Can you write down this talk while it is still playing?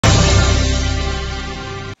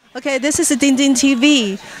Okay, this is Ding Ding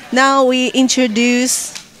TV. Now we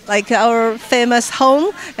introduce like our famous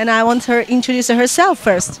home, and I want her to introduce herself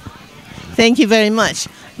first. Thank you very much.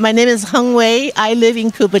 My name is Hung Wei. I live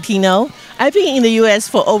in Cupertino. I've been in the U.S.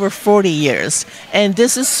 for over 40 years, and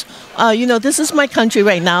this is, this is my country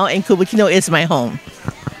right now, and Cupertino is my home.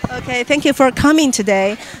 Okay, thank you for coming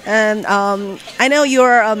today. And I know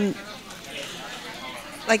you're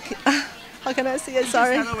like, how can I say it?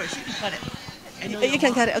 Sorry. You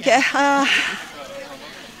can cut it. Okay.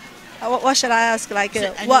 What should I ask? Like, I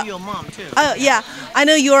know what? your mom too. Oh yeah, I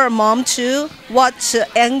know you're a mom too. What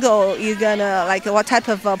angle you gonna like? What type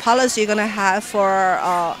of policy you gonna have for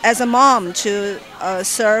as a mom to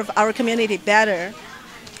serve our community better?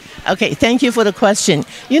 Okay, thank you for the question.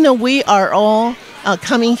 We are all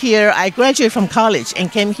coming here. I graduated from college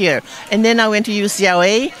and came here, and then I went to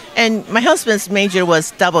UCLA, and my husband's major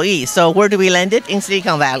was double E. So where do we land it? In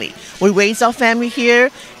Silicon Valley. We raised our family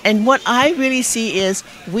here, and what I really see is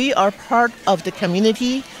we are part of the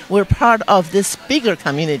community. We're part of this bigger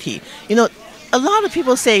community. A lot of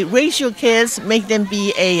people say raise your kids, make them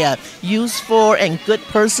be a useful and good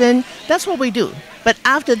person. That's what we do. But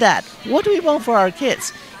after that, what do we want for our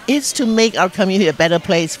kids? It's to make our community a better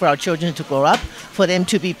place for our children to grow up, for them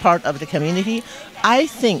to be part of the community. I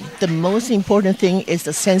think the most important thing is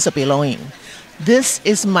the sense of belonging. This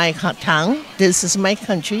is my town. This is my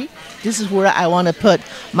country. This is where I want to put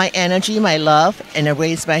my energy, my love, and I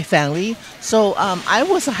raise my family. So I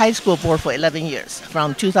was a high school board for 11 years,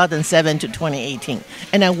 from 2007 to 2018.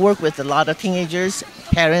 And I work with a lot of teenagers,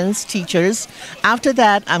 parents, teachers. After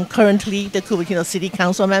that, I'm currently the Cupertino City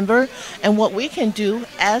Council member. And what we can do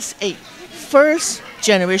as a first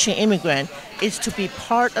generation immigrant is to be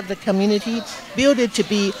part of the community, build it to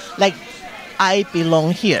be like I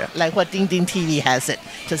belong here, like what Ding Ding TV has it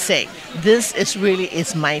to say. This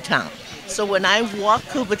is my town. So when I walk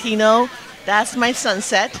Cupertino, that's my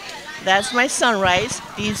sunset, that's my sunrise,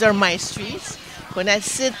 these are my streets. When I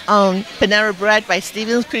sit on Panera Bread by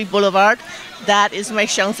Stevens Creek Boulevard, that is my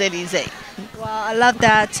Champs-Élysées. Wow, I love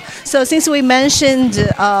that. So since we mentioned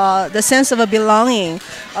the sense of a belonging,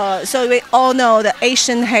 so we all know the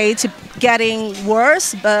Asian hate getting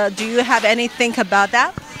worse, but do you have anything about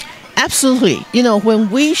that? Absolutely. When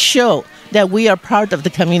we show that we are part of the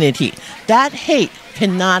community, that hate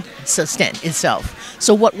cannot sustain itself.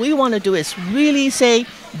 So what we want to do is really say,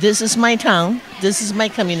 this is my town, this is my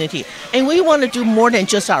community. And we want to do more than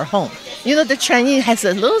just our home. The Chinese has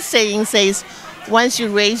a little saying says, once you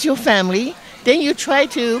raise your family, then you try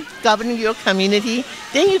to govern your community,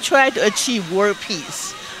 then you try to achieve world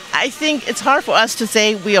peace. I think it's hard for us to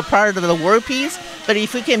say we are part of the world peace, but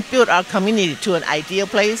if we can build our community to an ideal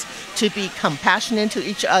place, to be compassionate to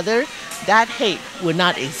each other, that hate would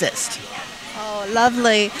not exist. Oh,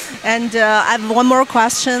 lovely. And I have one more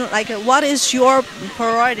question. Like, what is your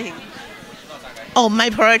priority? Oh, my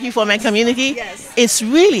priority for my community? Yes. It's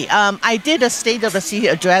really, I did a State of the City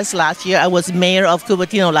address last year. I was mayor of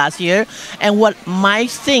Cupertino last year. And what my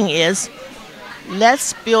thing is,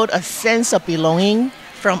 let's build a sense of belonging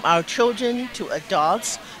from our children to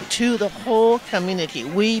adults to the whole community.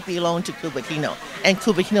 We belong to Cupertino, and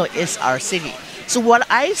Cupertino is our city. So what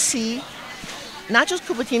I see, not just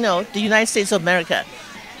Cupertino, the United States of America,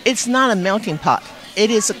 it's not a melting pot.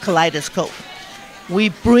 It is a kaleidoscope. We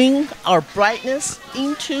bring our brightness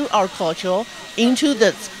into our culture, into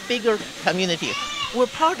the bigger community. We're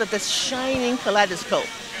part of this shining kaleidoscope.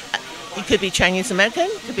 It could be Chinese American,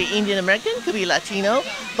 could be Indian American, could be Latino,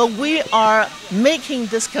 but we are making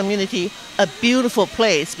this community a beautiful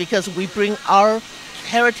place because we bring our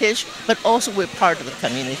heritage, but also we're part of the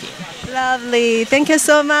community. Lovely. Thank you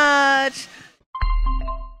so much.